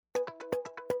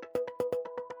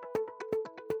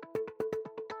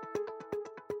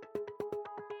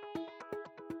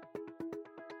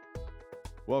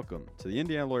Welcome to the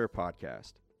Indiana Lawyer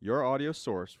Podcast, your audio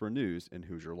source for news in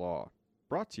Hoosier law.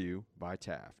 Brought to you by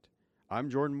Taft. I'm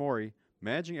Jordan Morey,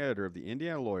 Managing Editor of the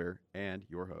Indiana Lawyer and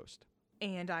your host.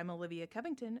 And I'm Olivia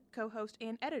Covington, co-host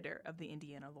and editor of the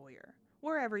Indiana Lawyer.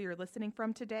 Wherever you're listening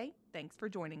from today, thanks for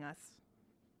joining us.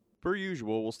 Per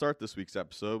usual, we'll start this week's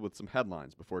episode with some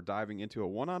headlines before diving into a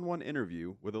one-on-one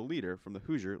interview with a leader from the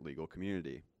Hoosier legal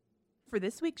community. For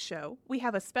this week's show, we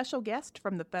have a special guest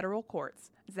from the federal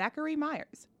courts, Zachary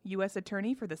Myers, U.S.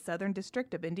 Attorney for the Southern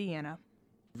District of Indiana.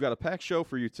 We've got a packed show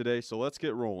for you today, so let's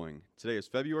get rolling. Today is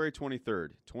February 23rd,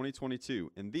 2022,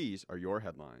 and these are your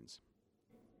headlines.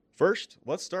 First,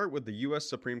 let's start with the U.S.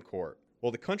 Supreme Court.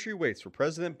 While the country waits for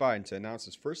President Biden to announce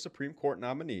his first Supreme Court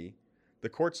nominee, the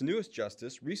court's newest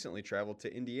justice recently traveled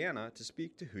to Indiana to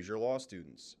speak to Hoosier law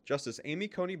students. Justice Amy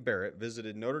Coney Barrett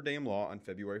visited Notre Dame Law on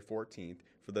February 14th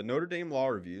for the Notre Dame Law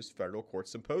Review's Federal Court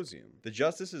Symposium. The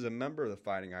justice is a member of the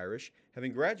Fighting Irish,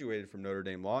 having graduated from Notre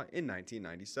Dame Law in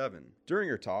 1997. During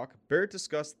her talk, Barrett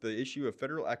discussed the issue of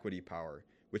federal equity power,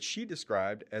 which she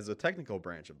described as a technical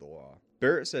branch of the law.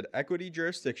 Barrett said equity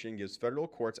jurisdiction gives federal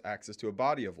courts access to a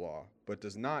body of law, but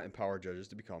does not empower judges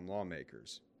to become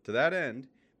lawmakers. To that end,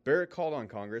 Barrett called on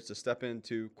Congress to step in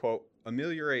to, quote,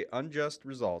 ameliorate unjust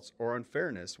results or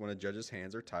unfairness when a judge's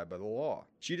hands are tied by the law.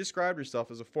 She described herself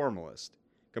as a formalist,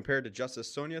 compared to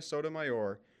Justice Sonia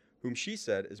Sotomayor, whom she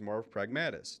said is more of a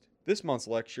pragmatist. This month's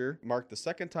lecture marked the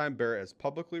second time Barrett has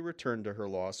publicly returned to her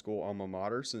law school alma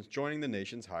mater since joining the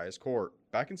nation's highest court.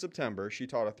 Back in September, she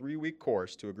taught a 3-week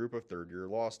course to a group of third-year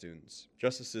law students.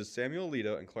 Justices Samuel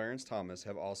Alito and Clarence Thomas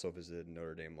have also visited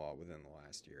Notre Dame Law within the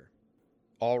last year.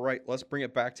 All right, let's bring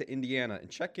it back to Indiana and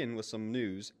check in with some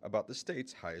news about the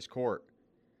state's highest court.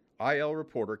 IL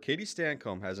reporter Katie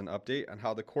Stancombe has an update on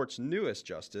how the court's newest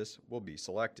justice will be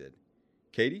selected.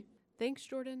 Katie? Thanks,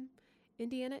 Jordan.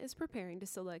 Indiana is preparing to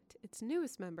select its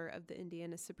newest member of the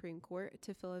Indiana Supreme Court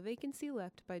to fill a vacancy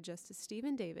left by Justice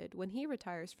Stephen David when he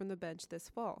retires from the bench this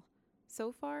fall.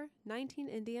 So far, 19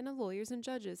 Indiana lawyers and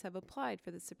judges have applied for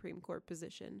the Supreme Court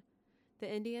position.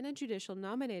 The Indiana Judicial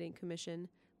Nominating Commission,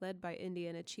 led by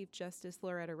Indiana Chief Justice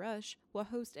Loretta Rush, will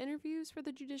host interviews for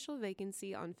the judicial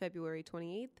vacancy on February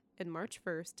 28th and March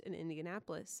 1st in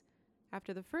Indianapolis.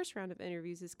 After the first round of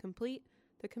interviews is complete,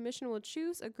 the commission will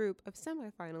choose a group of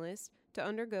semifinalists to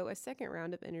undergo a second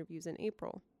round of interviews in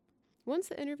April. Once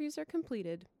the interviews are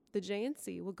completed, the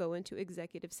J&C will go into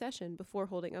executive session before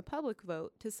holding a public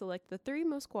vote to select the 3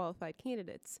 most qualified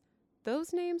candidates.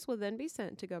 Those names will then be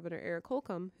sent to Governor Eric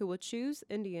Holcomb, who will choose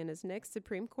Indiana's next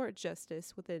Supreme Court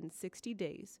justice within 60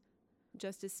 days.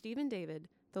 Justice Stephen David,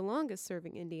 the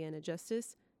longest-serving Indiana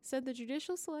justice, said the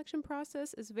judicial selection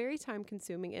process is very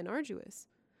time-consuming and arduous.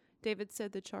 David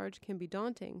said the charge can be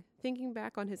daunting, thinking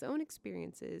back on his own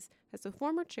experiences as the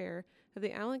former chair of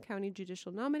the Allen County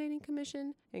Judicial Nominating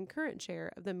Commission and current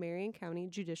chair of the Marion County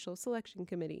Judicial Selection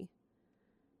Committee.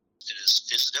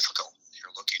 It's difficult.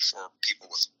 You're looking for people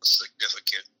with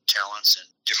significant talents in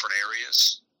different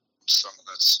areas, someone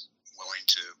that's willing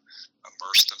to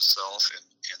immerse themselves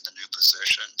in the new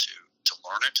position to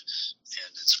learn it, and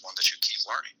it's one that you keep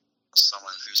learning.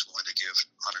 Someone who's willing to give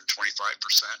 125%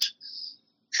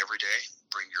 every day,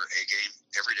 bring your A game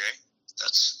every day,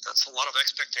 that's a lot of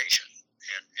expectation,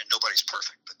 and nobody's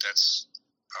perfect, but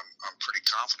I'm pretty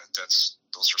confident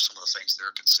those are some of the things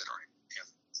they're considering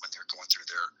when they're going through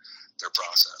their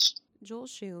process. Joel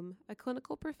Schum, a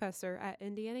clinical professor at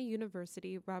Indiana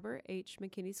University Robert H.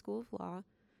 McKinney School of Law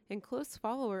and close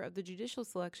follower of the judicial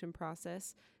selection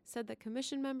process, said that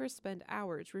commission members spend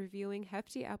hours reviewing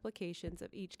hefty applications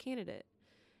of each candidate.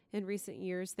 In recent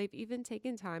years, they've even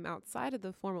taken time outside of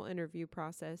the formal interview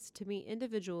process to meet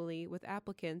individually with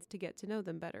applicants to get to know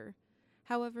them better.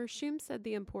 However, Schum said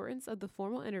the importance of the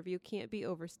formal interview can't be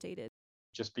overstated.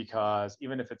 Just because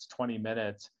even if it's 20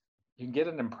 minutes, you can get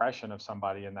an impression of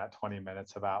somebody in that 20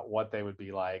 minutes about what they would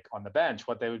be like on the bench,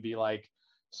 what they would be like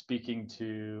speaking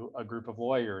to a group of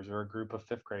lawyers or a group of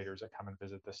 5th graders that come and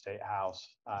visit the State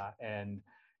House. And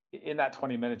in that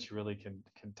 20 minutes, you really can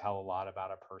tell a lot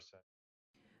about a person.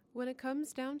 When it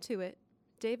comes down to it,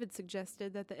 David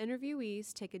suggested that the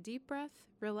interviewees take a deep breath,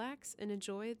 relax, and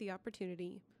enjoy the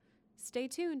opportunity. Stay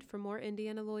tuned for more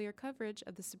Indiana lawyer coverage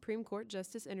of the Supreme Court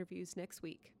justice interviews next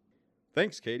week.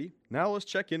 Thanks, Katie. Now let's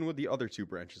check in with the other 2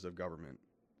 branches of government.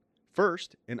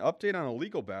 First, an update on a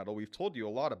legal battle we've told you a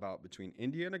lot about between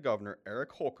Indiana Governor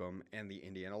Eric Holcomb and the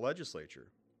Indiana legislature.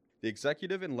 The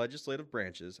executive and legislative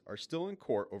branches are still in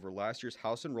court over last year's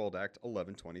House Enrolled Act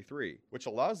 1123, which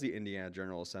allows the Indiana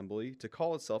General Assembly to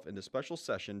call itself into special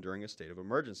session during a state of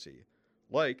emergency,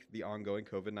 like the ongoing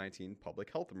COVID-19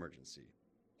 public health emergency.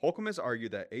 Holcomb has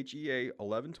argued that HEA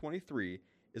 1123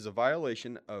 is a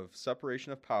violation of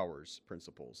separation of powers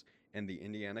principles and the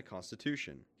Indiana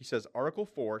Constitution. He says Article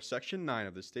 4, Section 9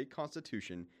 of the state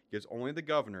constitution gives only the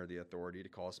governor the authority to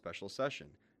call a special session,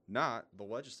 not the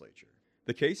legislature.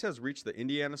 The case has reached the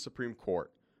Indiana Supreme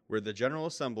Court, where the General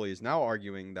Assembly is now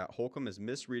arguing that Holcomb is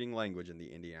misreading language in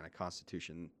the Indiana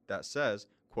Constitution that says,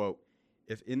 quote,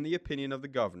 "If in the opinion of the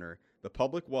governor, the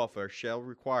public welfare shall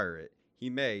require it, he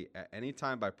may, at any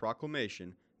time by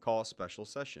proclamation, call a special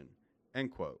session,"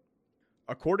 end quote.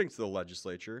 According to the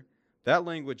legislature, that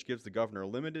language gives the governor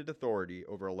limited authority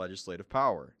over a legislative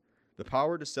power, the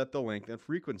power to set the length and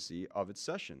frequency of its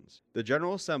sessions. The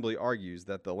General Assembly argues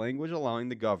that the language allowing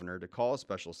the governor to call a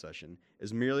special session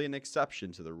is merely an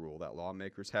exception to the rule that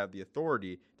lawmakers have the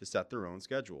authority to set their own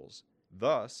schedules.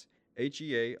 Thus,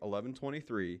 HEA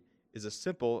 1123 is a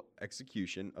simple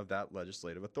execution of that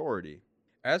legislative authority.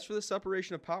 As for the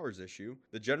separation of powers issue,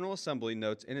 the General Assembly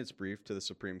notes in its brief to the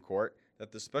Supreme Court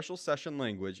that the special session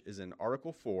language is in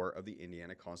Article 4 of the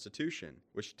Indiana Constitution,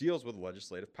 which deals with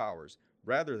legislative powers,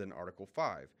 rather than Article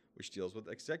 5, which deals with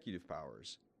executive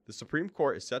powers. The Supreme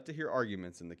Court is set to hear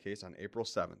arguments in the case on April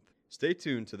 7th. Stay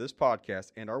tuned to this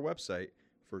podcast and our website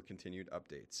for continued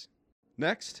updates.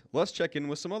 Next, let's check in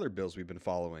with some other bills we've been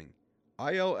following.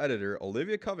 IL editor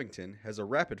Olivia Covington has a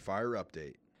rapid-fire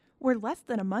update. We're less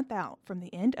than a month out from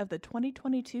the end of the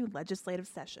 2022 legislative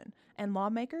session, and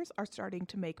lawmakers are starting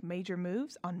to make major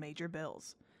moves on major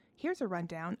bills. Here's a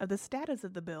rundown of the status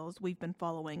of the bills we've been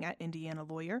following at Indiana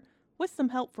Lawyer, with some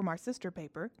help from our sister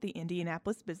paper, the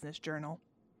Indianapolis Business Journal.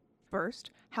 First,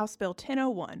 House Bill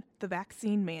 1001, the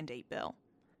Vaccine Mandate Bill.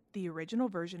 The original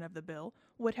version of the bill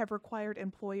would have required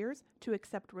employers to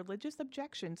accept religious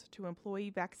objections to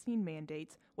employee vaccine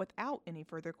mandates without any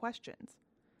further questions.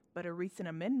 But a recent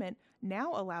amendment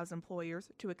now allows employers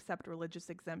to accept religious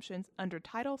exemptions under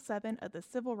Title VII of the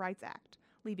Civil Rights Act,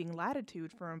 leaving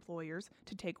latitude for employers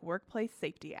to take workplace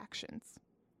safety actions.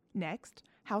 Next,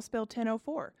 House Bill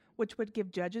 1004, which would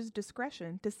give judges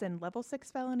discretion to send Level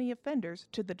 6 felony offenders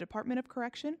to the Department of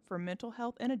Correction for mental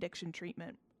health and addiction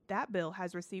treatment. That bill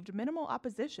has received minimal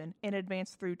opposition and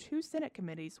advanced through 2 Senate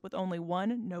committees with only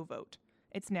 1 no vote.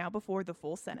 It's now before the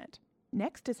full Senate.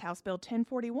 Next is House Bill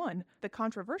 1041, the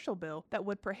controversial bill that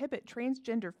would prohibit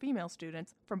transgender female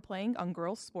students from playing on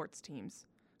girls' sports teams.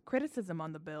 Criticism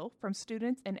on the bill from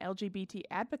students and LGBT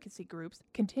advocacy groups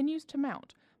continues to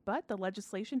mount, but the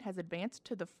legislation has advanced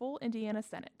to the full Indiana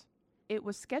Senate. It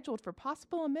was scheduled for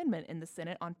possible amendment in the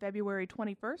Senate on February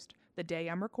 21st, the day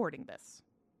I'm recording this.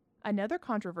 Another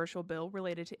controversial bill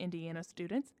related to Indiana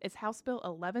students is House Bill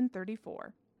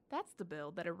 1134. That's the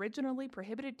bill that originally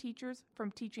prohibited teachers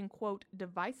from teaching, quote,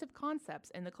 divisive concepts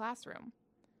in the classroom.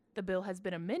 The bill has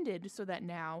been amended so that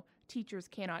now teachers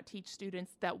cannot teach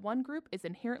students that one group is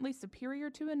inherently superior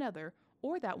to another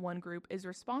or that one group is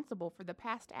responsible for the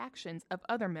past actions of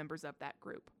other members of that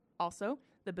group. Also,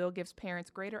 the bill gives parents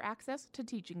greater access to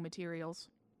teaching materials.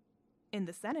 In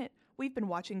the Senate, we've been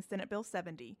watching Senate Bill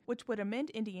 70, which would amend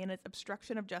Indiana's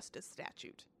obstruction of justice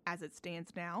statute. As it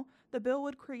stands now, the bill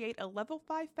would create a Level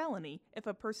 5 felony if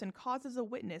a person causes a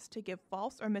witness to give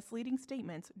false or misleading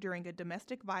statements during a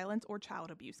domestic violence or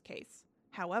child abuse case.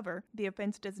 However, the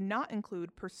offense does not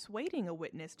include persuading a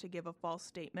witness to give a false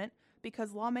statement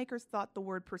because lawmakers thought the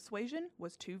word persuasion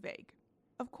was too vague.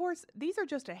 Of course, these are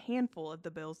just a handful of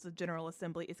the bills the General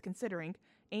Assembly is considering,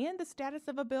 and the status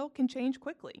of a bill can change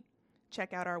quickly.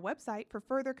 Check out our website for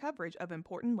further coverage of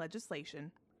important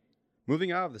legislation.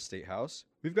 Moving out of the State House,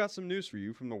 we've got some news for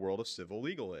you from the world of civil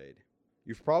legal aid.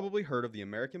 You've probably heard of the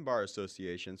American Bar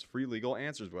Association's Free Legal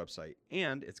Answers website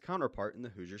and its counterpart in the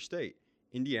Hoosier State,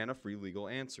 Indiana Free Legal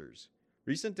Answers.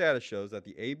 Recent data shows that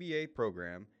the ABA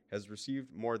program has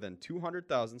received more than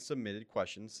 200,000 submitted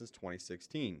questions since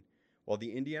 2016, while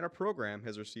the Indiana program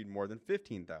has received more than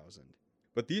 15,000.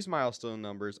 But these milestone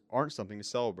numbers aren't something to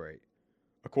celebrate.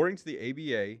 According to the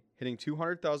ABA, hitting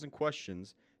 200,000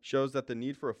 questions shows that the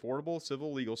need for affordable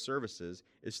civil legal services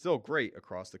is still great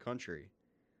across the country.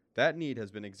 That need has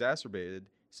been exacerbated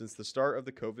since the start of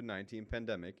the COVID-19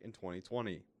 pandemic in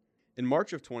 2020. In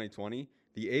March of 2020,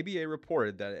 the ABA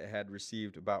reported that it had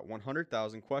received about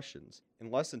 100,000 questions. In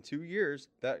less than 2 years,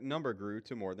 that number grew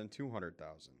to more than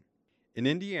 200,000. In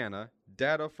Indiana,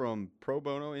 data from Pro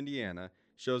Bono Indiana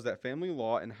shows that family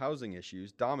law and housing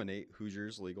issues dominate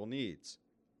Hoosiers' legal needs.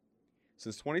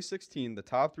 Since 2016, the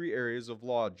top 3 areas of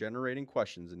law generating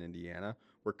questions in Indiana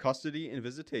were custody and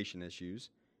visitation issues,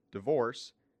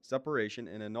 divorce, separation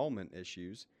and annulment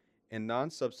issues, and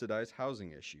non-subsidized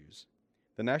housing issues.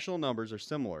 The national numbers are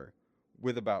similar,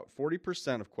 with about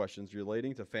 40% of questions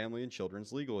relating to family and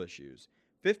children's legal issues,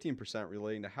 15%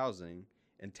 relating to housing,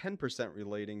 and 10%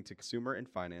 relating to consumer and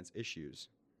finance issues.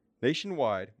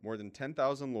 Nationwide, more than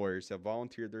 10,000 lawyers have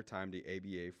volunteered their time to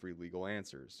ABA Free Legal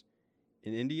Answers.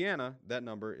 In Indiana, that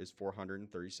number is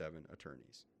 437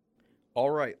 attorneys.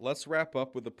 All right, let's wrap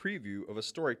up with a preview of a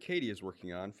story Katie is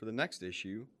working on for the next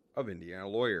issue of Indiana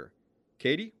Lawyer.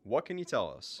 Katie, what can you tell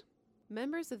us?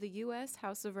 Members of the U.S.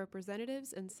 House of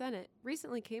Representatives and Senate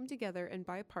recently came together in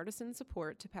bipartisan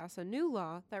support to pass a new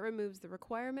law that removes the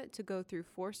requirement to go through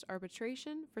forced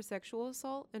arbitration for sexual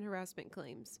assault and harassment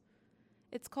claims.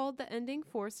 It's called the Ending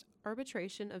Forced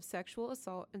Arbitration of Sexual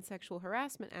Assault and Sexual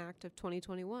Harassment Act of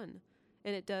 2021,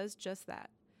 and it does just that.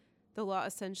 The law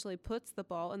essentially puts the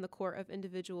ball in the court of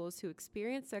individuals who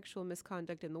experience sexual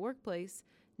misconduct in the workplace,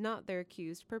 not their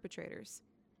accused perpetrators.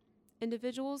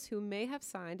 Individuals who may have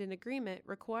signed an agreement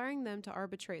requiring them to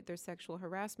arbitrate their sexual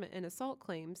harassment and assault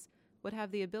claims would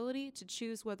have the ability to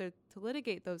choose whether to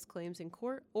litigate those claims in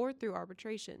court or through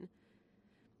arbitration.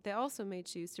 They also may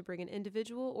choose to bring an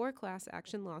individual or class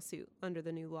action lawsuit under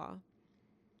the new law.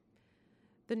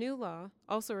 The new law,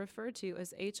 also referred to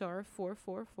as H.R.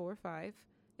 4445,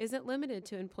 isn't limited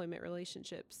to employment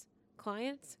relationships.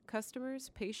 Clients, customers,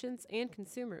 patients, and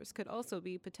consumers could also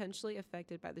be potentially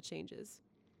affected by the changes.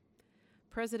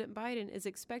 President Biden is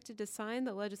expected to sign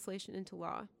the legislation into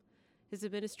law. His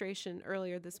administration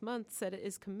earlier this month said it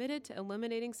is committed to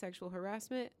eliminating sexual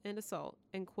harassment and assault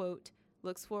and, quote,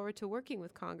 looks forward to working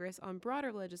with Congress on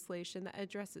broader legislation that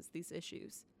addresses these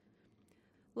issues.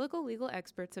 Local legal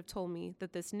experts have told me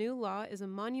that this new law is a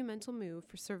monumental move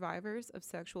for survivors of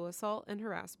sexual assault and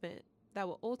harassment that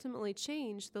will ultimately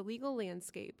change the legal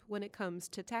landscape when it comes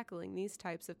to tackling these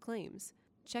types of claims.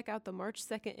 Check out the March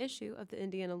 2nd issue of the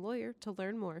Indiana Lawyer to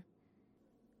learn more.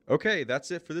 Okay, that's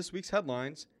it for this week's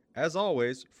headlines. As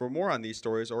always, for more on these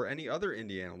stories or any other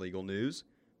Indiana legal news,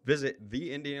 visit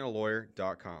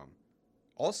theindianalawyer.com.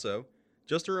 Also,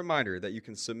 just a reminder that you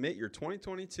can submit your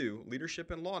 2022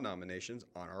 Leadership in Law nominations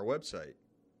on our website.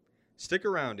 Stick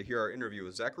around to hear our interview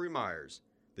with Zachary Myers,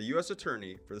 the U.S.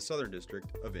 Attorney for the Southern District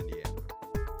of Indiana.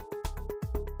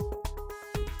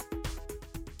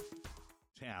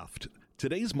 Taft,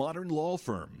 today's modern law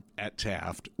firm. At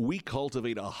Taft, we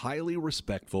cultivate a highly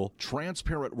respectful,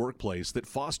 transparent workplace that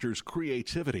fosters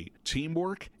creativity,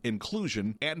 teamwork,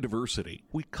 inclusion, and diversity.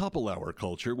 We couple our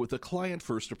culture with a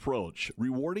client-first approach,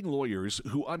 rewarding lawyers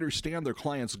who understand their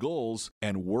clients' goals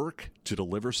and work to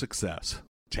deliver success.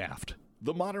 Taft,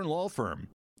 the modern law firm.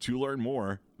 To learn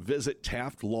more, visit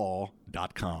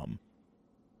taftlaw.com.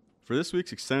 For this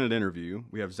week's extended interview,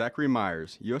 we have Zachary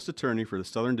Myers, U.S. Attorney for the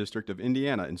Southern District of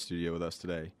Indiana, in studio with us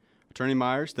today. Attorney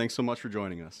Myers, thanks so much for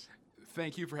joining us.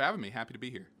 Thank you for having me. Happy to be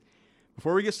here.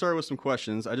 Before we get started with some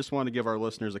questions, I just want to give our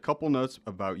listeners a couple notes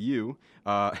about you.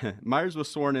 Myers was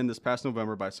sworn in this past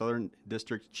November by Southern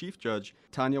District Chief Judge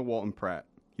Tanya Walton Pratt.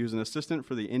 He was an assistant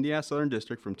for the Indiana Southern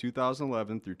District from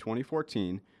 2011 through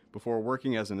 2014, before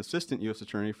working as an assistant U.S.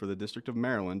 Attorney for the District of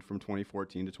Maryland from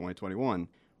 2014 to 2021.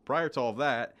 Prior to all of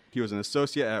that, he was an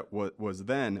associate at what was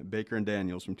then Baker &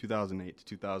 Daniels from 2008 to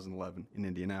 2011 in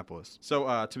Indianapolis.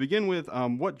 So to begin with,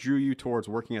 what drew you towards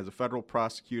working as a federal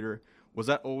prosecutor? Was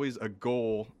that always a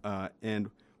goal,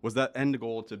 and was that end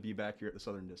goal to be back here at the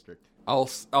Southern District? I'll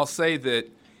say that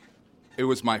it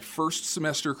was my first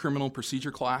semester criminal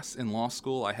procedure class in law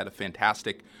school. I had a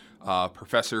fantastic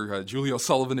professor, Julie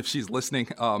O'Sullivan, if she's listening,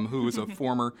 who was a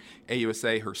former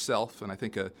AUSA herself, and I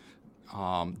think a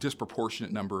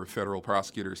disproportionate number of federal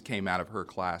prosecutors came out of her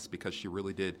class because she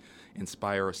really did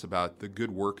inspire us about the good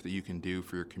work that you can do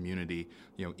for your community,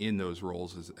 in those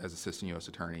roles as assistant U.S.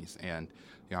 attorneys. And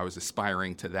I was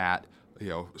aspiring to that,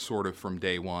 sort of from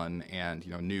day one, and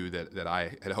knew that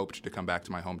I had hoped to come back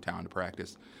to my hometown to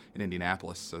practice in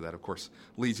Indianapolis. So that, of course,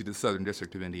 leads you to the Southern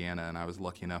District of Indiana, and I was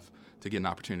lucky enough to get an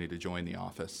opportunity to join the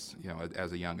office,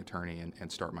 as a young attorney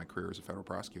and start my career as a federal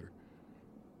prosecutor.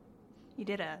 You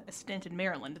did a stint in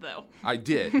Maryland, though. I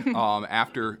did.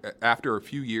 After a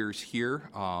few years here,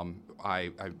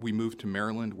 we moved to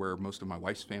Maryland, where most of my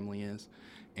wife's family is,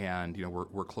 and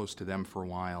we're close to them for a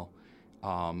while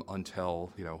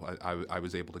until I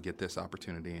was able to get this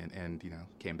opportunity and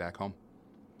came back home.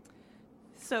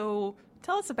 So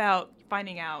tell us about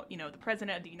finding out the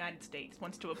President of the United States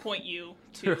wants to appoint you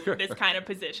to this kind of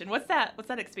position. What's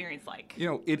that experience like?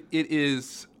 It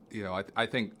is. I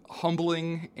think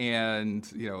humbling, and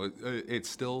it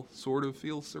still sort of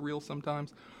feels surreal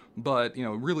sometimes, but it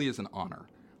really is an honor.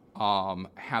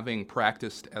 Having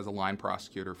practiced as a line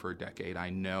prosecutor for a decade, I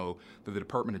know that the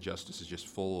Department of Justice is just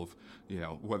full of,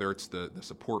 whether it's the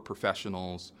support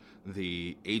professionals,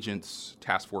 the agents,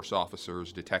 task force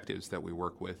officers, detectives that we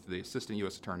work with, the assistant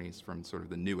U.S. attorneys from sort of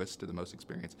the newest to the most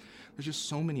experienced. There's just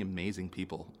so many amazing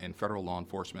people in federal law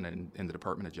enforcement and in the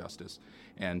Department of Justice,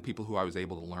 and people who I was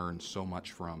able to learn so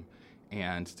much from.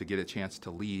 And to get a chance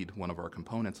to lead one of our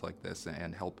components like this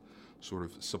and help sort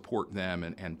of support them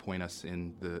and point us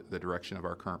in the direction of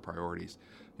our current priorities,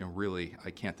 really,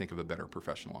 I can't think of a better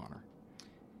professional honor.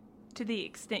 To the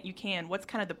extent you can, what's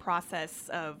kind of the process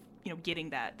of getting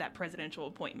that presidential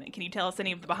appointment? Can you tell us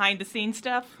any of the behind-the-scenes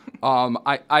stuff?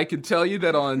 I could tell you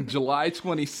that on July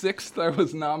 26th, I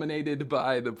was nominated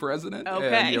by the president.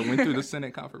 Okay. And went through the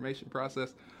Senate confirmation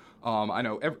process. I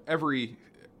know every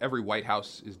White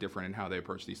House is different in how they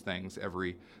approach these things.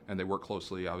 And they work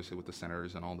closely, obviously, with the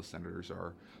senators, and all the senators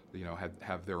are,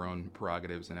 have their own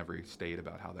prerogatives in every state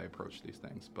about how they approach these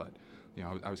things. But,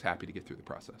 I was happy to get through the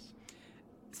process.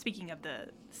 Speaking of the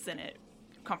Senate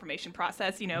confirmation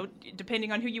process,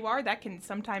 depending on who you are, that can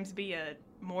sometimes be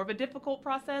more of a difficult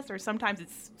process, or sometimes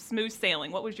it's smooth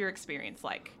sailing. What was your experience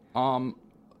like?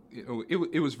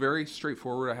 It was very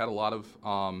straightforward. I had a lot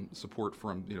of support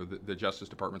from the Justice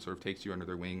Department. Sort of takes you under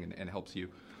their wing and helps you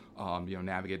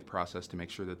navigate the process to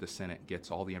make sure that the Senate gets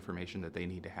all the information that they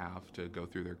need to have to go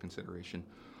through their consideration.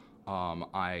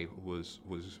 I was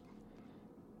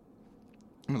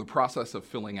the process of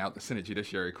filling out the Senate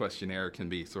Judiciary Questionnaire can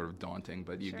be sort of daunting,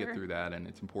 but you Sure. get through that, and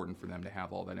it's important for them to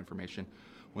have all that information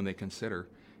when they consider.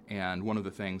 And one of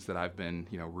the things that I've been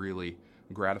really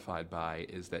gratified by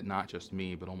is that not just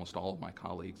me, but almost all of my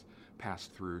colleagues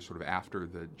passed through sort of after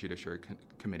the Judiciary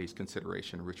Committee's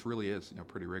consideration, which really is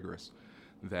pretty rigorous,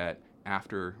 that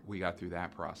after we got through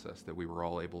that process, that we were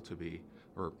all able to be,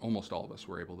 or almost all of us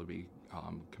were able to be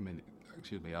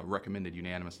recommended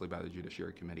unanimously by the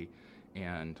Judiciary Committee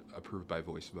and approved by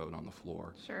voice vote on the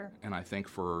floor. Sure. And I think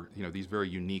for these very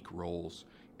unique roles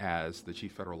as the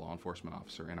Chief Federal Law Enforcement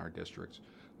Officer in our districts,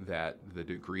 that the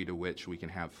degree to which we can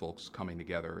have folks coming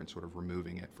together and sort of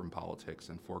removing it from politics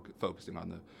and focusing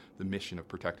on the mission of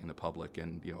protecting the public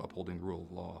and upholding the rule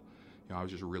of law, I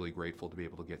was just really grateful to be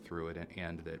able to get through it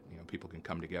and that people can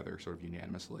come together sort of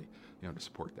unanimously to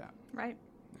support that. Right.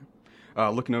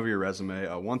 Looking over your resume,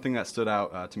 one thing that stood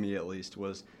out to me at least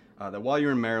was that while you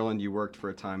were in Maryland, you worked for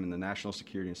a time in the National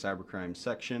Security and Cybercrime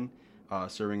section,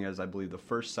 serving as, I believe, the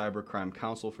first cybercrime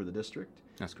counsel for the district.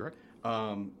 That's correct.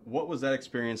 What was that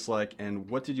experience like, and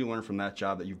what did you learn from that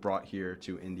job that you brought here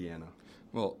to Indiana?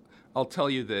 Well, I'll tell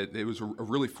you that it was a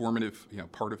really formative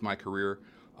part of my career.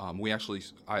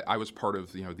 I was part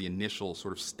of the initial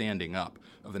sort of standing up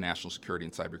of the National Security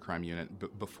and Cybercrime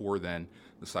Unit. Before then,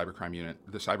 the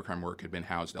cybercrime work had been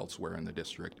housed elsewhere in the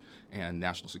district, and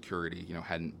National Security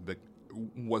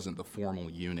wasn't the formal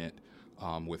unit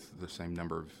with the same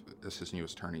number of assistant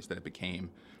U.S. attorneys that it became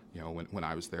when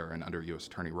I was there and under U.S.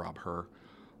 Attorney Rob Herr.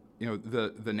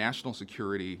 The national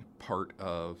security part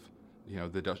of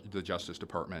the Justice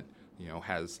Department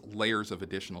has layers of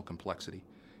additional complexity.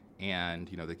 And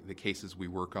the cases we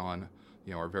work on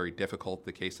are very difficult.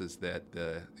 The cases that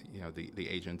the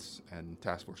agents and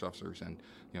task force officers and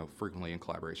frequently in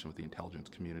collaboration with the intelligence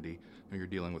community, you're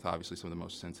dealing with obviously some of the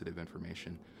most sensitive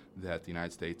information that the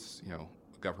United States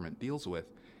government deals with,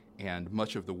 and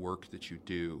much of the work that you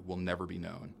do will never be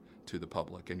known to the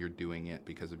public, and you're doing it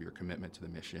because of your commitment to the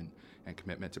mission and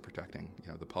commitment to protecting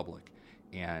the public.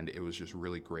 And it was just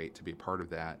really great to be a part of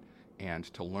that and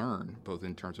to learn both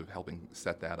in terms of helping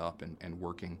set that up and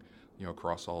working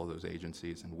across all of those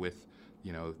agencies and with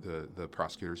the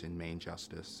prosecutors in Maine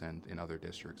Justice and in other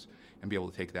districts, and be able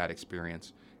to take that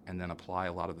experience and then apply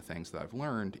a lot of the things that I've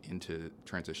learned into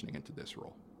transitioning into this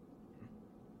role.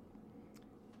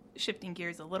 Shifting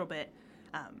gears a little bit,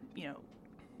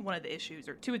 one of the issues,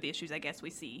 or two of the issues I guess we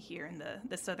see here in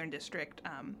the Southern District,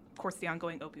 of course the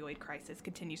ongoing opioid crisis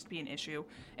continues to be an issue,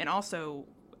 and also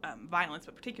violence,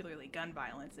 but particularly gun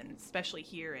violence, and especially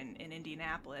here in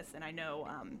Indianapolis. And I know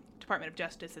Department of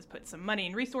Justice has put some money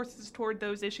and resources toward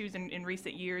those issues in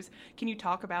recent years. Can you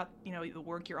talk about the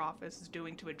work your office is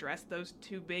doing to address those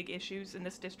two big issues in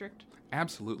this district?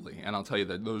 Absolutely, and I'll tell you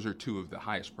that those are two of the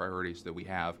highest priorities that we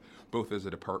have, both as a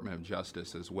Department of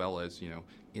Justice as well as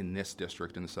in this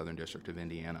district, in the Southern District of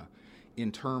Indiana.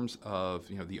 In terms of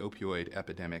the opioid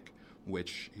epidemic,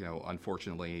 which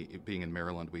unfortunately, being in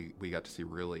Maryland, we got to see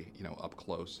really up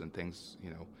close, and things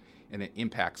and it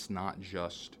impacts not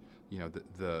just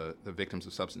the victims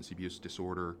of substance abuse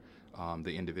disorder,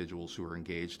 the individuals who are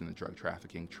engaged in the drug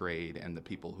trafficking trade, and the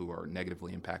people who are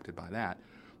negatively impacted by that,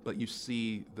 but you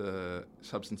see the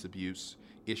substance abuse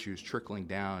issues trickling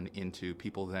down into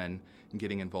people then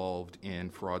getting involved in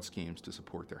fraud schemes to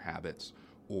support their habits,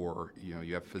 or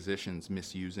you have physicians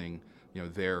misusing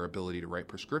their ability to write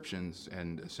prescriptions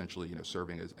and essentially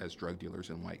serving as drug dealers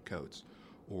in white coats,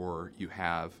 or you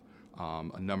have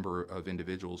a number of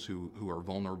individuals who are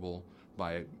vulnerable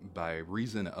by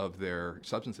reason of their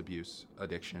substance abuse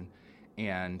addiction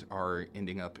and are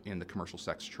ending up in the commercial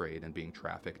sex trade and being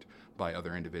trafficked by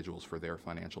other individuals for their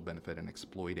financial benefit and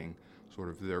exploiting sort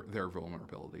of their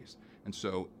vulnerabilities. And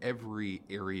so every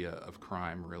area of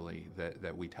crime really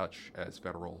that we touch as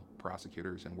federal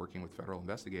prosecutors and working with federal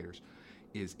investigators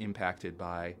is impacted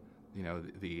by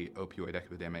the opioid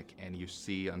epidemic, and you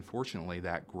see unfortunately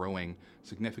that growing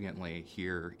significantly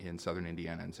here in southern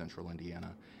Indiana and central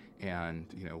Indiana. And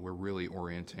we're really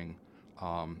orienting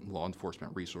law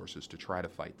enforcement resources to try to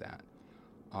fight that.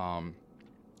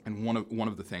 And one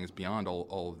of the things beyond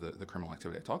all of the criminal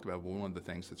activity I talked about, one of the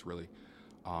things that's really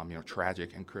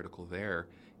tragic and critical there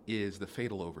is the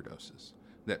fatal overdoses.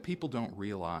 That people don't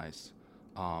realize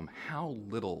how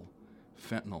little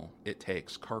fentanyl it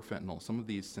takes, carfentanil, some of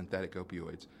these synthetic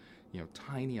opioids,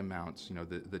 tiny amounts,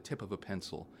 the tip of a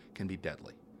pencil can be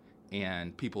deadly.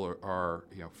 And people are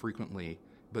frequently,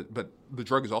 but the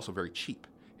drug is also very cheap,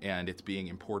 and it's being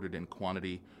imported in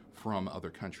quantity from other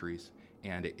countries,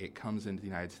 and it comes into the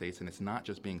United States, and it's not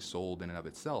just being sold in and of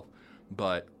itself,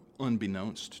 but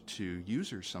unbeknownst to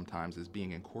users sometimes is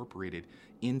being incorporated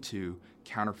into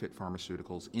counterfeit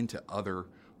pharmaceuticals, into other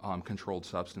controlled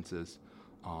substances.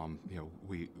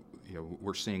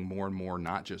 We're seeing more and more,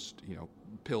 not just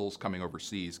pills coming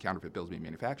overseas, counterfeit pills being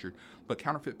manufactured, but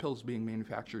counterfeit pills being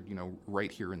manufactured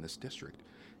right here in this district,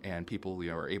 and people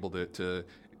are able to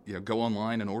go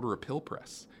online and order a pill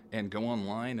press and go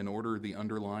online and order the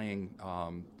underlying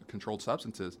controlled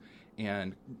substances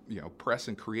and press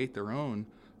and create their own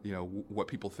what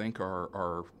people think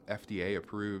are FDA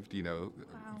approved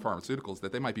pharmaceuticals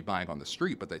that they might be buying on the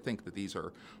street, but they think that these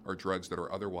are drugs that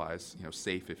are otherwise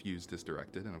safe if used as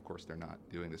directed, and of course they're not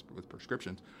doing this with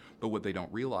prescriptions. But what they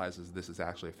don't realize is this is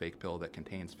actually a fake pill that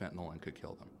contains fentanyl and could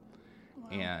kill them. Wow.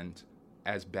 And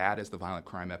as bad as the violent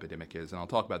crime epidemic is, and I'll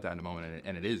talk about that in a moment,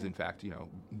 and it is in fact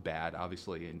bad,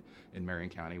 obviously in Marion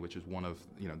County, which is one of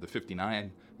the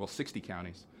 60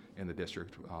 counties in the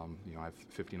district. I have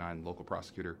 59 local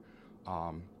prosecutor,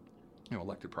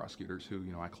 elected prosecutors who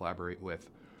I collaborate with,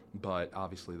 but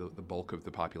obviously the bulk of the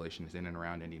population is in and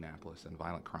around Indianapolis, and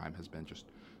violent crime has been just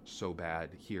so bad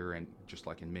here, and just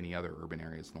like in many other urban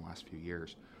areas in the last few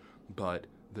years. But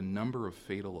the number of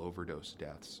fatal overdose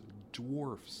deaths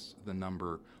dwarfs the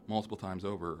number multiple times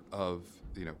over of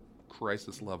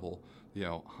crisis level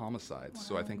homicides. Wow.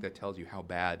 So I think that tells you how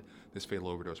bad this fatal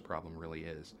overdose problem really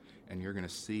is, and you're going to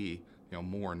see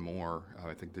more and more.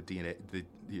 I think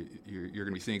you're going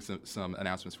to be seeing some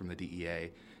announcements from the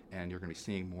DEA, and you're going to be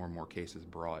seeing more and more cases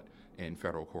brought in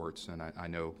federal courts. And I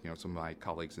know some of my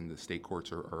colleagues in the state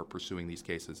courts are pursuing these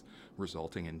cases,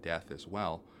 resulting in death as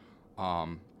well.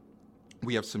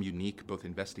 We have some unique both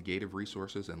investigative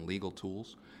resources and legal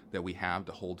tools that we have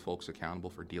to hold folks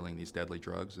accountable for dealing these deadly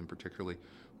drugs, and particularly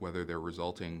whether they're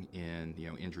resulting in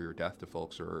injury or death to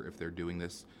folks, or if they're doing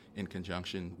this in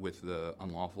conjunction with the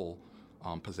unlawful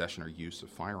possession or use of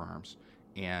firearms.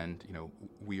 And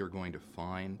we are going to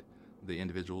find the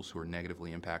individuals who are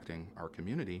negatively impacting our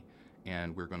community,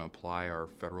 and we're going to apply our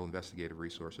federal investigative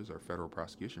resources, our federal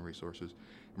prosecution resources,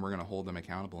 and we're going to hold them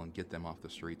accountable and get them off the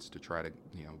streets to try to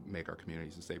make our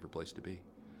communities a safer place to be.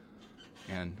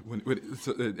 And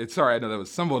sorry, I know that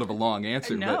was somewhat of a long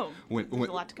answer. No, but there's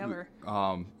a lot to cover.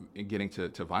 In getting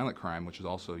to violent crime, which is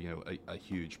also a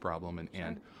huge problem,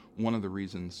 and one of the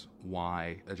reasons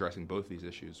why addressing both these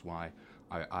issues, why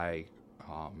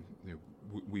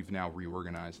we've now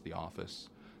reorganized the office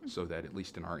so that at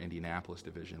least in our Indianapolis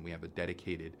division, we have a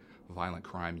dedicated violent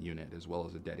crime unit as well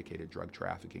as a dedicated drug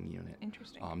trafficking unit.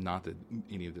 Interesting. Not that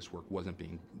any of this work wasn't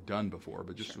being done before,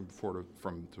 but just from sort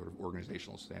of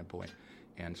organizational standpoint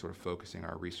and sort of focusing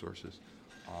our resources.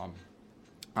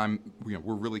 We're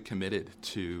really committed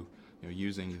to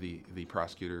using the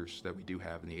prosecutors that we do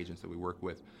have and the agents that we work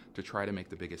with to try to make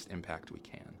the biggest impact we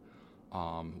can.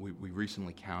 We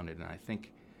recently counted, and I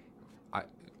think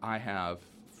I have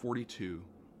 42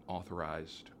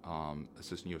 authorized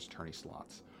assistant U.S. attorney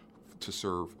slots to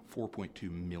serve 4.2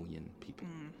 million people.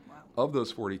 Wow. Of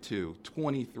those 42,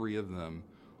 23 of them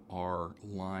are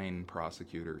line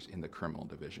prosecutors in the criminal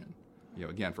division,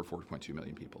 again, for 4.2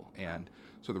 million people. And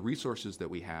so the resources that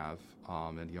we have,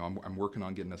 and I'm working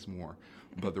on getting us more,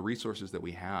 but the resources that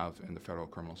we have in the federal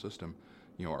criminal system,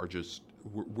 are just,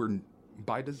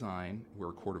 by design, we're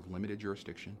a court of limited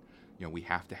jurisdiction. We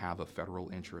have to have a federal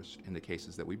interest in the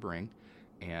cases that we bring,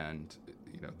 and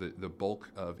the bulk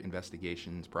of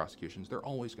investigations, prosecutions, they're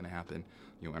always going to happen,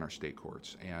 in our state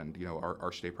courts. And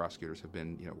our state prosecutors have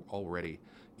been, already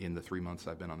in the 3 months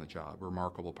I've been on the job,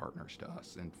 remarkable partners to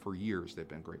us, and for years they've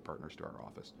been great partners to our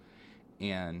office.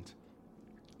 And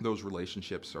those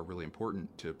relationships are really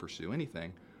important to pursue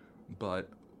anything, but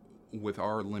with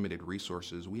our limited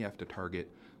resources, we have to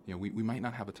target. We might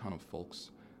not have a ton of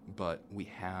folks, but we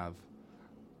have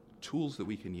tools that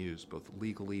we can use both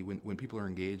legally when people are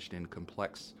engaged in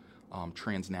complex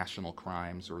transnational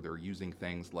crimes, or they're using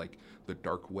things like the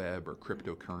dark web or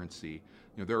cryptocurrency.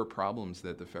 There are problems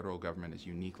that the federal government is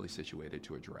uniquely situated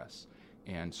to address.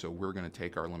 And so we're going to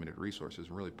take our limited resources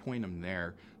and really point them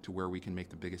there to where we can make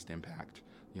the biggest impact,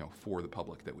 for the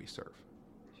public that we serve.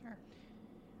 Sure.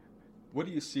 What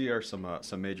do you see are some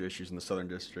major issues in the Southern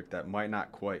District that might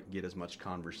not quite get as much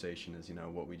conversation as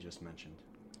what we just mentioned?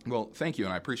 Well, thank you,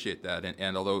 and I appreciate that.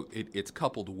 And although it's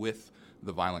coupled with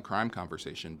the violent crime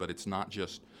conversation, but it's not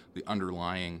just the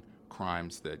underlying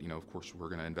crimes that, of course, we're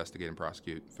going to investigate and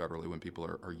prosecute federally when people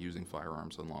are using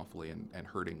firearms unlawfully and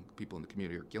hurting people in the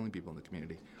community or killing people in the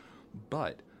community.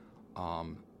 But,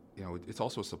 it's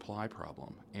also a supply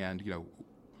problem. And,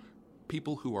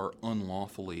 people who are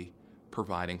unlawfully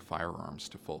providing firearms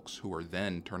to folks who are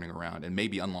then turning around and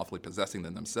maybe unlawfully possessing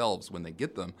them themselves when they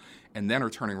get them, and then are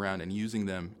turning around and using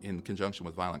them in conjunction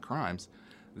with violent crimes,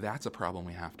 that's a problem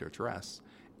we have to address.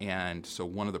 And so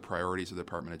one of the priorities of the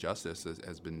Department of Justice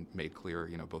has been made clear,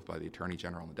 both by the Attorney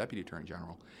General and the Deputy Attorney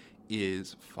General,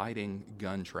 is fighting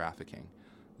gun trafficking.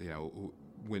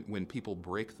 When people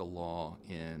break the law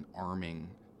in arming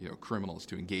criminals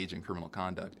to engage in criminal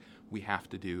conduct, we have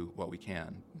to do what we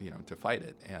can, to fight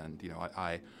it. And,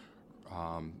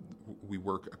 we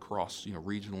work across,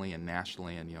 regionally and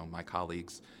nationally, and, my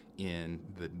colleagues in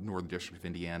the Northern District of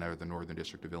Indiana or the Northern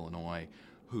District of Illinois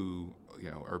who,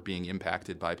 are being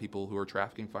impacted by people who are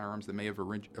trafficking firearms that may have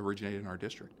originated in our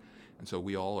district. And so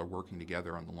we all are working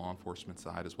together on the law enforcement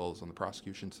side as well as on the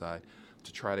prosecution side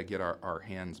to try to get our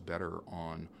hands better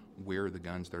on where the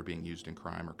guns that are being used in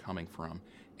crime are coming from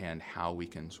and how we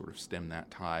can sort of stem that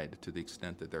tide to the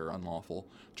extent that there are unlawful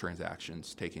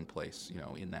transactions taking place,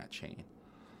 in that chain.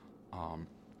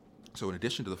 So in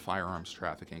addition to the firearms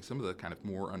trafficking, some of the kind of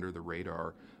more under the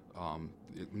radar,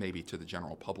 maybe to the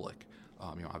general public,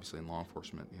 obviously in law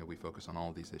enforcement, we focus on all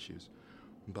of these issues,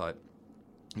 but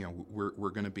we're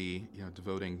going to be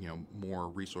devoting more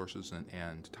resources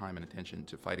and time and attention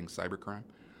to fighting cybercrime.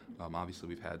 Obviously,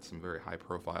 we've had some very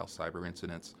high-profile cyber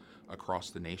incidents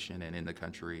across the nation and in the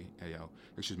country,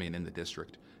 and in the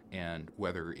district. And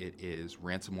whether it is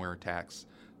ransomware attacks,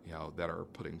 that are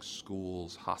putting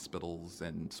schools, hospitals,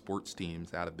 and sports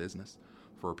teams out of business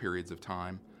for periods of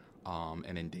time,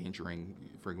 and endangering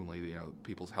frequently,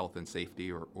 people's health and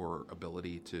safety or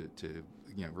ability to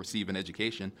receive an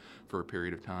education for a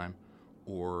period of time,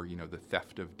 or the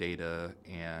theft of data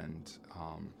and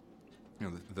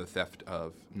the theft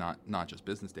of not just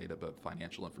business data, but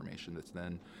financial information that's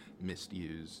then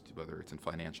misused, whether it's in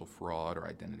financial fraud or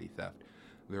identity theft.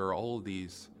 There are all of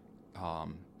these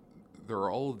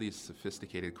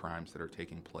sophisticated crimes that are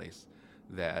taking place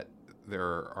that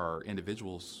there are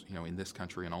individuals, in this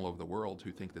country and all over the world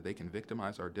who think that they can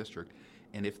victimize our district,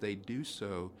 and if they do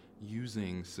so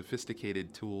using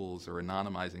sophisticated tools or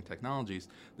anonymizing technologies,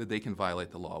 that they can violate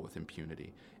the law with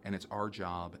impunity. And it's our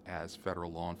job as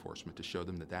federal law enforcement to show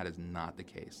them that that is not the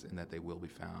case and that they will be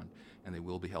found and they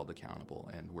will be held accountable,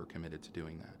 and we're committed to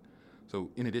doing that. So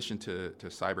in addition to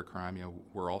cybercrime,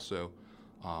 we're also,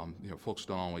 folks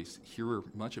don't always hear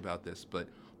much about this, but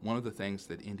one of the things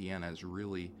that Indiana is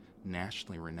really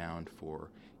nationally renowned for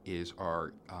is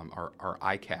our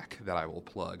ICAC that I will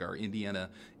plug, our Indiana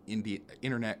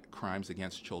Internet Crimes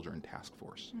Against Children Task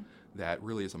Force. That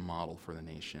really is a model for the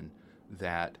nation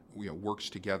that works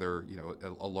together,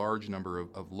 a large number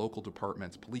of local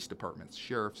departments, police departments,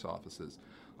 sheriff's offices,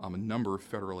 a number of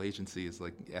federal agencies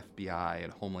like FBI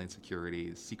and Homeland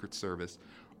Security, Secret Service,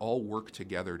 all work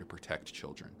together to protect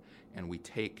children. And we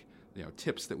take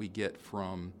tips that we get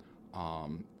from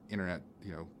internet,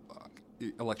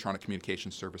 electronic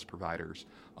communication service providers,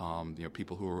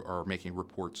 people who are making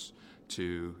reports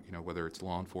to, whether it's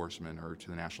law enforcement or to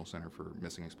the National Center for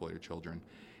Missing and Exploited Children.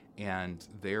 And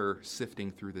they're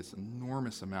sifting through this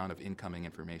enormous amount of incoming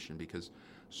information because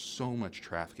so much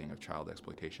trafficking of child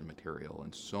exploitation material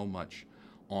and so much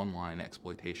online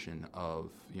exploitation of,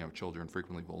 children,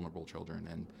 frequently vulnerable children,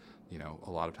 and,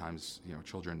 a lot of times,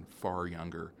 children far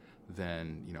younger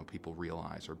than, people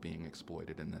realize are being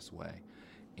exploited in this way.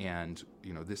 And,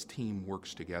 this team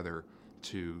works together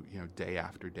to, day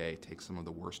after day, take some of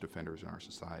the worst offenders in our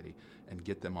society and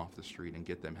get them off the street and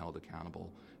get them held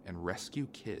accountable and rescue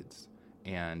kids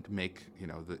and make,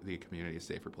 the community a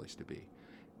safer place to be.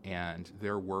 And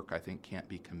their work, I think, can't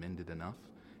be commended enough.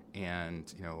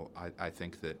 And, I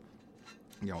think that,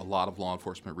 a lot of law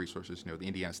enforcement resources, the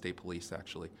Indiana State Police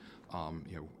actually,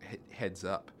 heads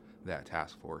up that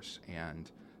task force.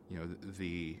 And,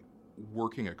 the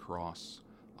working across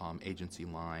agency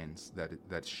lines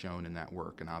that's shown in that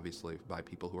work, and obviously by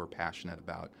people who are passionate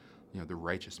about, the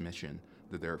righteous mission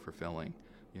that they're fulfilling.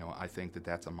 I think that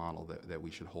that's a model that we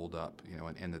should hold up,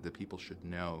 and that the people should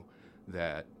know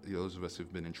that those of us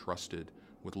who've been entrusted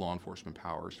with law enforcement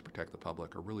powers to protect the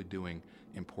public are really doing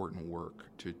important work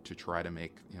to try to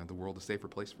make, the world a safer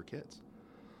place for kids.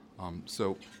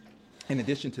 So in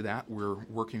addition to that, we're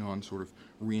working on sort of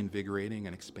reinvigorating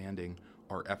and expanding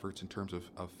our efforts in terms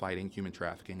of fighting human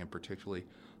trafficking, and particularly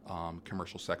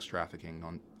commercial sex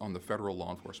trafficking. On the federal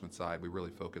law enforcement side, we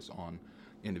really focus on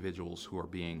individuals who are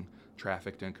being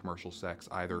trafficked in commercial sex,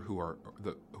 either who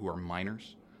are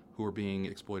minors who are being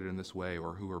exploited in this way,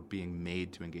 or who are being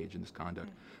made to engage in this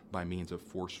conduct by means of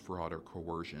force, fraud, or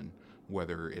coercion,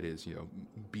 whether it is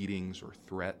beatings or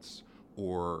threats,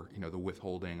 or the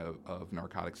withholding of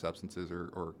narcotic substances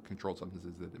or controlled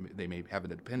substances that they may have a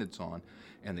dependence on,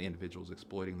 and the individuals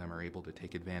exploiting them are able to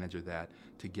take advantage of that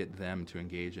to get them to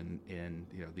engage in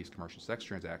these commercial sex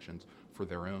transactions for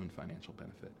their own financial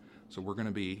benefit. So we're going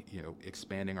to be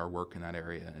expanding our work in that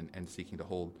area and seeking to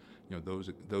hold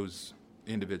those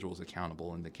individuals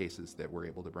accountable in the cases that we're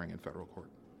able to bring in federal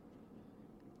court.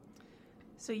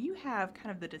 So you have kind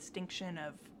of the distinction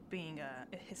of being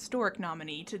a historic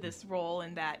nominee to this role,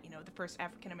 in that, the first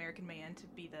African-American man to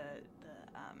be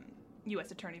the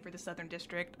U.S. Attorney for the Southern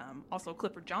District. Also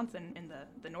Clifford Johnson in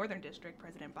the Northern District.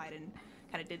 President Biden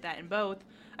kind of did that in both.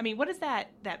 I mean, what does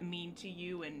that mean to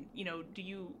you? And, do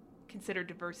you consider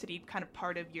diversity kind of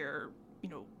part of your,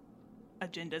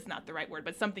 agenda is not the right word,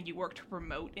 but something you work to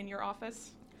promote in your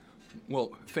office?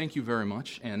 Well, thank you very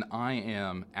much. And I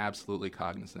am absolutely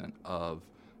cognizant of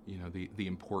the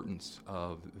importance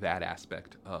of that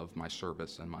aspect of my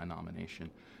service and my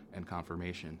nomination and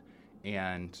confirmation.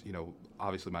 And,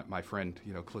 obviously my friend,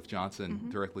 Cliff Johnson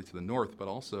directly to the north, but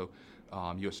also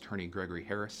U.S. Attorney Gregory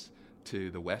Harris to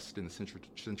the west in the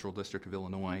Central District of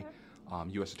Illinois,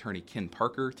 U.S. Attorney Ken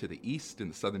Parker to the east in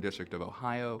the Southern District of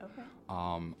Ohio. Okay.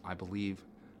 I believe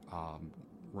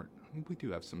we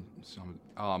do have some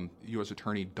U.S.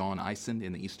 Attorney Dawn Eisen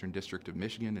in the Eastern District of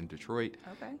Michigan in Detroit.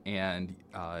 Okay. And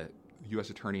U.S.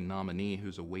 Attorney nominee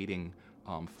who's awaiting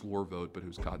floor vote, but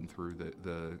who's gotten through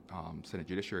the Senate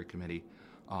Judiciary Committee,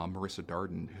 Marissa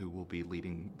Darden, who will be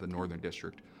leading the Northern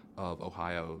District of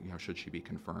Ohio, should she be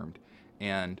confirmed.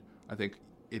 And I think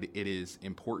it is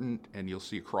important, and you'll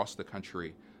see across the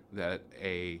country that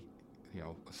a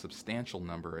substantial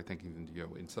number, I think even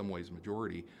in some ways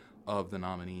majority, of the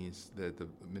nominees that the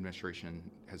administration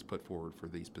has put forward for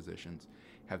these positions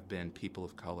have been people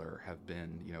of color, have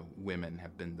been women,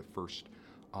 have been the first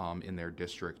in their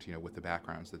district, with the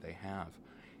backgrounds that they have.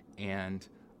 And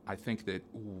I think that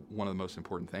one of the most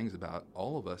important things about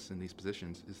all of us in these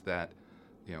positions is that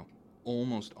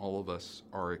almost all of us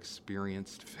are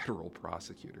experienced federal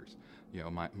prosecutors.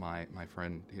 My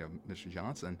friend, Mr.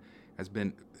 Johnson, has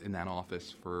been in that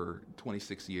office for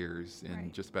 26 years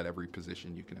in just about every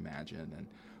position you can imagine,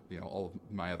 and all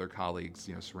of my other colleagues,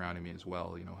 surrounding me as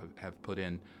well, have put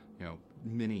in,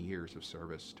 many years of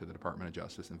service to the Department of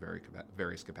Justice in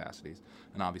various capacities.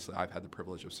 And obviously, I've had the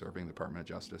privilege of serving the Department of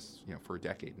Justice, for a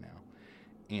decade now.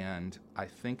 And I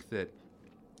think that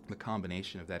the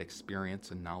combination of that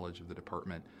experience and knowledge of the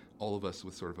department, all of us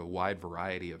with sort of a wide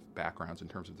variety of backgrounds in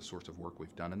terms of the sorts of work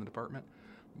we've done in the department,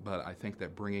 but I think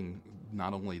that bringing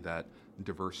not only that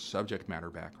diverse subject matter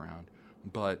background,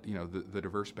 but the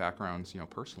diverse backgrounds,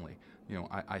 personally,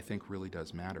 I think really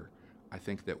does matter. I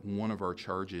think that one of our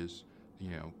charges,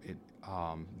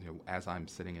 as I'm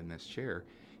sitting in this chair,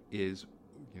 is,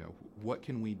 what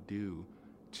can we do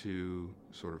to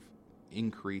sort of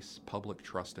increase public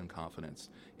trust and confidence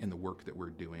in the work that we're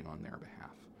doing on their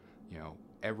behalf.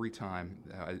 Every time,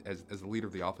 as the leader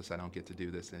of the office, I don't get to do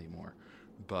this anymore,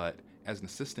 but as an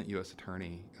assistant U.S.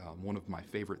 attorney, one of my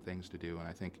favorite things to do, and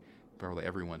I think probably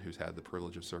everyone who's had the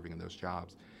privilege of serving in those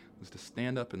jobs, was to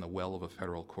stand up in the well of a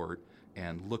federal court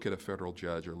and look at a federal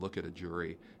judge or look at a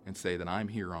jury and say that I'm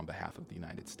here on behalf of the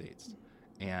United States.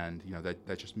 And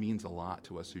that just means a lot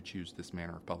to us who choose this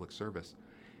manner of public service.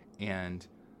 And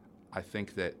I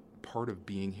think that part of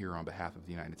being here on behalf of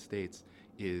the United States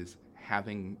is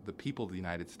having the people of the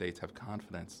United States have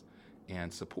confidence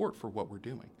and support for what we're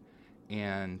doing.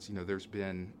 And there's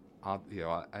been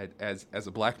as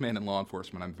a black man in law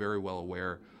enforcement, I'm very well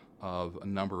aware of a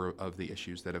number of the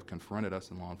issues that have confronted us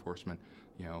in law enforcement.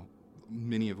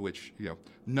 Many of which,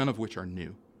 none of which are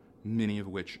new, many of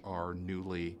which are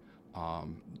newly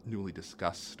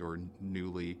discussed or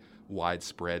newly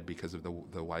widespread because of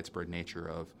the widespread nature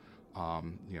of,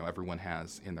 everyone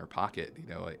has in their pocket,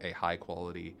 a high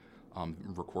quality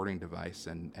recording device,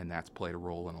 and that's played a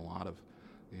role in a lot of,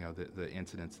 the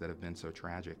incidents that have been so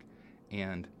tragic.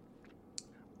 And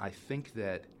I think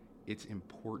that it's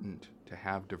important to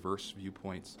have diverse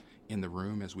viewpoints in the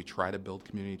room as we try to build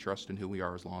community trust in who we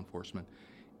are as law enforcement,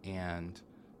 and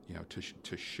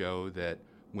to show that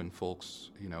when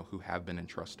folks who have been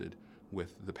entrusted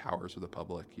with the powers of the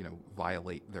public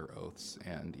violate their oaths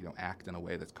and act in a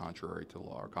way that's contrary to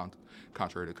law or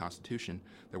contrary to the Constitution,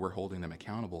 that we're holding them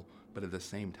accountable. But at the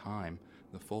same time,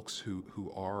 the folks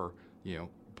who are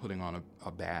putting on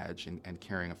a badge and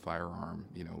carrying a firearm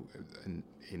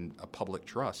in a public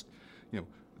trust,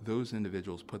 those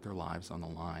individuals put their lives on the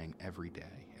line every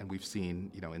day. And we've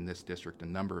seen, in this district a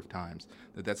number of times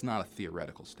that that's not a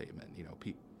theoretical statement.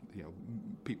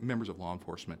 Members of law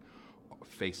enforcement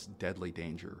face deadly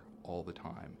danger all the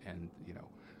time. And,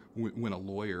 when a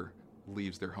lawyer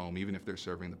leaves their home, even if they're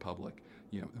serving the public,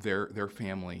 their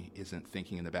family isn't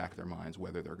thinking in the back of their minds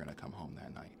whether they're going to come home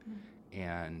that night. Mm-hmm.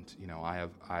 And, I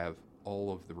have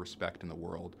all of the respect in the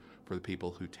world for the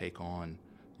people who take on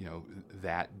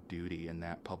that duty and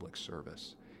that public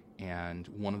service. And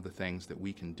one of the things that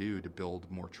we can do to build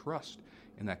more trust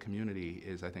in that community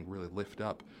is, I think, really lift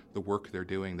up the work they're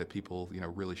doing that people,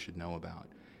 really should know about.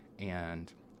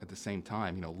 And at the same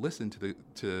time, listen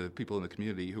to people in the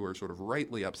community who are sort of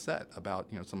rightly upset about,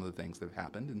 some of the things that have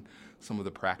happened and some of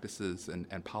the practices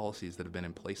and policies that have been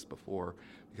in place before,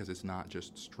 because it's not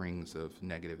just strings of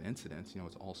negative incidents,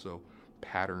 it's also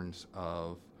patterns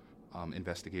of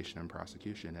investigation and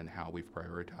prosecution and how we've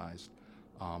prioritized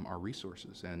our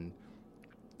resources. And,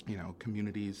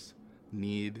 communities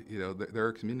need, there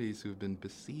are communities who have been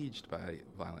besieged by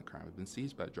violent crime, have been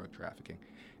besieged by drug trafficking,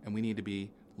 and we need to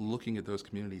be looking at those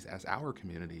communities as our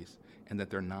communities, and that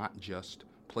they're not just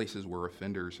places where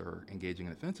offenders are engaging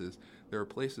in offenses. There are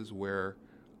places where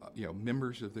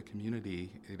members of the community,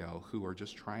 who are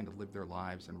just trying to live their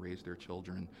lives and raise their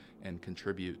children and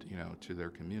contribute, to their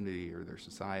community or their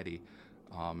society,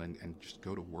 and just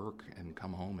go to work and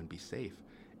come home and be safe.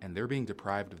 And they're being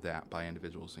deprived of that by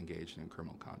individuals engaged in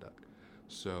criminal conduct.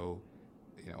 So,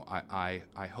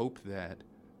 I hope that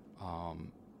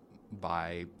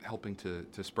by helping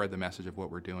to spread the message of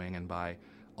what we're doing and by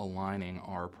aligning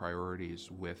our priorities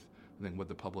with what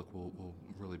the public will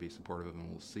really be supportive of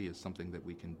and will see as something that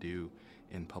we can do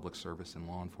in public service and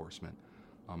law enforcement.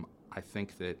 I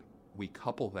think that we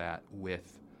couple that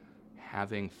with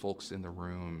having folks in the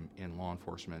room in law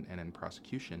enforcement and in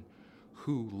prosecution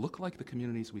who look like the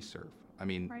communities we serve. I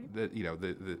mean, right.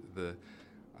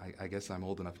 I guess I'm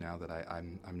old enough now that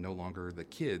I'm no longer the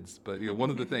kids, but one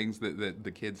of the things that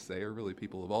the kids say, or really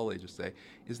people of all ages say,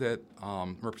 is that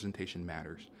representation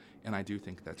matters. And I do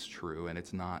think that's true, and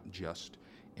it's not just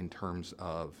in terms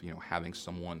of having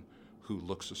someone who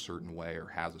looks a certain way or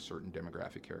has a certain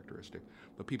demographic characteristic,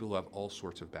 but people who have all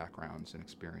sorts of backgrounds and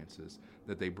experiences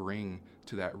that they bring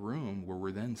to that room, where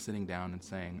we're then sitting down and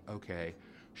saying, okay,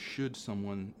 should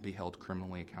someone be held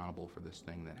criminally accountable for this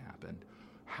thing that happened?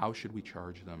 How should we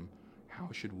charge them? How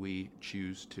should we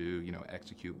choose to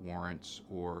execute warrants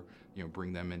or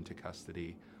bring them into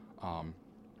custody?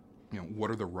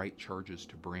 What are the right charges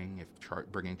to bring if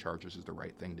bringing charges is the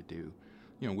right thing to do?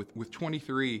 With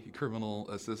 23 criminal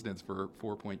assistants for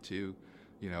 4.2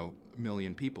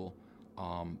 million people,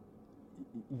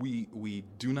 we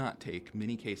do not take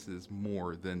many cases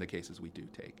more than the cases we do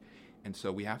take. And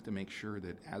so we have to make sure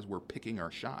that as we're picking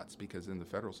our shots, because in the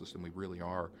federal system we really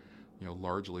are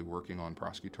largely working on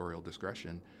prosecutorial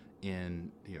discretion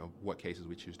in what cases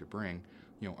we choose to bring,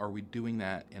 are we doing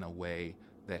that in a way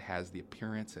that has the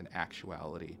appearance and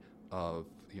actuality of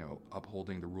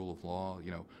upholding the rule of law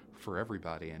for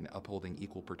everybody and upholding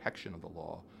equal protection of the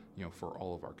law for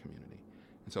all of our community.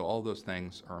 And so all those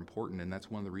things are important, and that's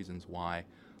one of the reasons why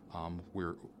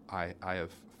I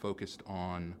have focused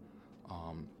on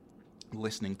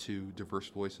listening to diverse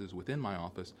voices within my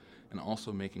office, and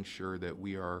also making sure that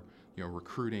we are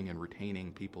recruiting and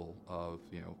retaining people of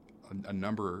a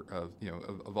number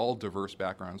of all diverse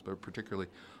backgrounds, but particularly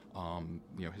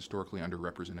historically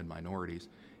underrepresented minorities,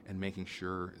 and making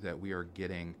sure that we are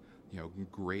getting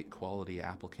great quality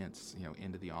applicants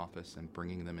into the office and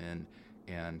bringing them in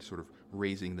and sort of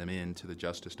raising them into the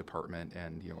Justice Department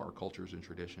and our cultures and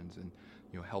traditions, and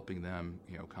helping them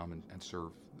come and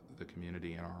serve the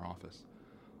community in our office.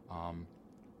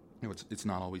 It's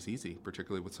not always easy,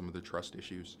 particularly with some of the trust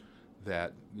issues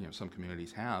that some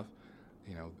communities have.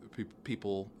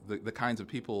 People, the kinds of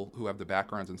people who have the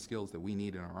backgrounds and skills that we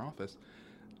need in our office,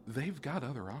 they've got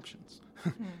other options.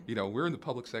 We're in the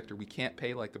public sector. We can't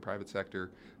pay like the private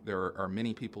sector. There are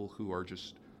many people who are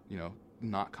just,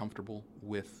 not comfortable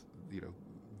with,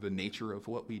 the nature of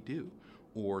what we do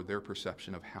or their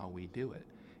perception of how we do it.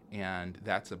 And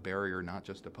that's a barrier not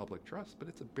just to public trust, but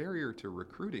it's a barrier to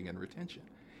recruiting and retention.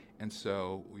 And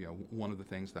so, one of the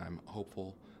things that I'm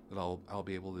hopeful that I'll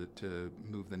be able to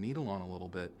move the needle on a little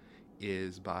bit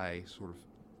is by sort of,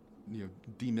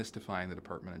 demystifying the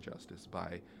Department of Justice,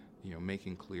 by,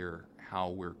 making clear how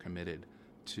we're committed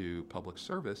to public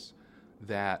service,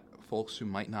 that folks who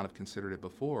might not have considered it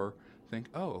before think,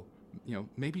 oh,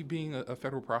 maybe being a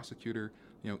federal prosecutor,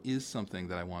 is something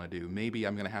that I want to do. Maybe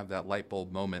I'm going to have that light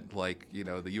bulb moment like,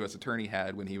 the U.S. attorney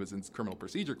had when he was in criminal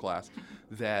procedure class,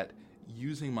 that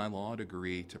using my law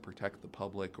degree to protect the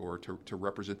public or to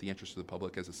represent the interests of the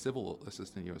public as a civil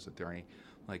assistant U.S. attorney,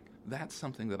 like that's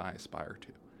something that I aspire to.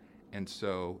 And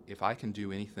so if I can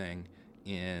do anything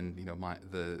in,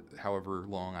 however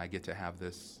long I get to have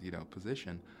this,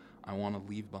 position, I want to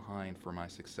leave behind for my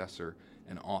successor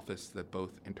an office that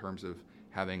both in terms of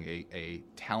having a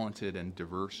talented and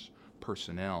diverse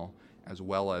personnel, as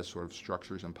well as sort of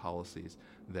structures and policies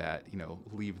that,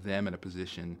 leave them in a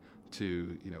position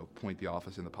to, point the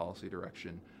office in the policy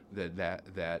direction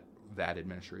that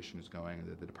administration is going,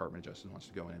 that the Department of Justice wants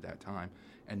to go in at that time,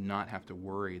 and not have to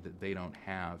worry that they don't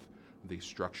have the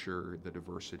structure, the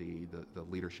diversity, the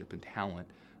leadership and talent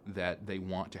that they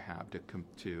want to have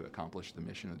to accomplish the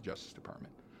mission of the Justice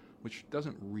Department, which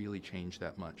doesn't really change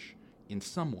that much in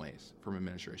some ways from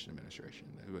administration to administration,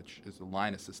 which as a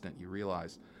line assistant, you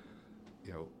realize,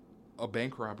 a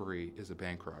bank robbery is a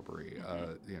bank robbery.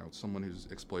 Someone who's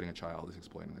exploiting a child is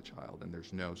exploiting a child, and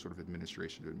there's no sort of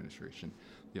administration to administration,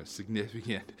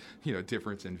 significant,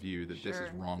 difference in view that This is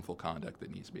wrongful conduct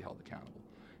that needs to be held accountable.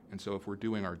 And so if we're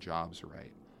doing our jobs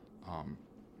right,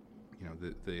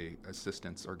 the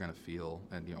assistants are going to feel,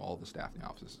 and all the staff in the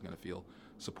office is going to feel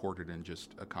supported in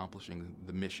just accomplishing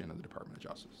the mission of the Department of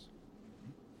Justice.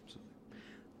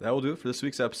 That will do it for this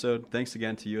week's episode. Thanks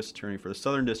again to U.S. Attorney for the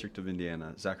Southern District of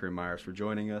Indiana, Zachary Myers, for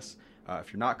joining us.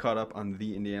 If you're not caught up on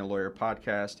the Indiana Lawyer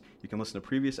podcast, you can listen to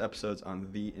previous episodes on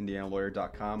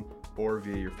theindianalawyer.com or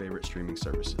via your favorite streaming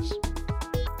services.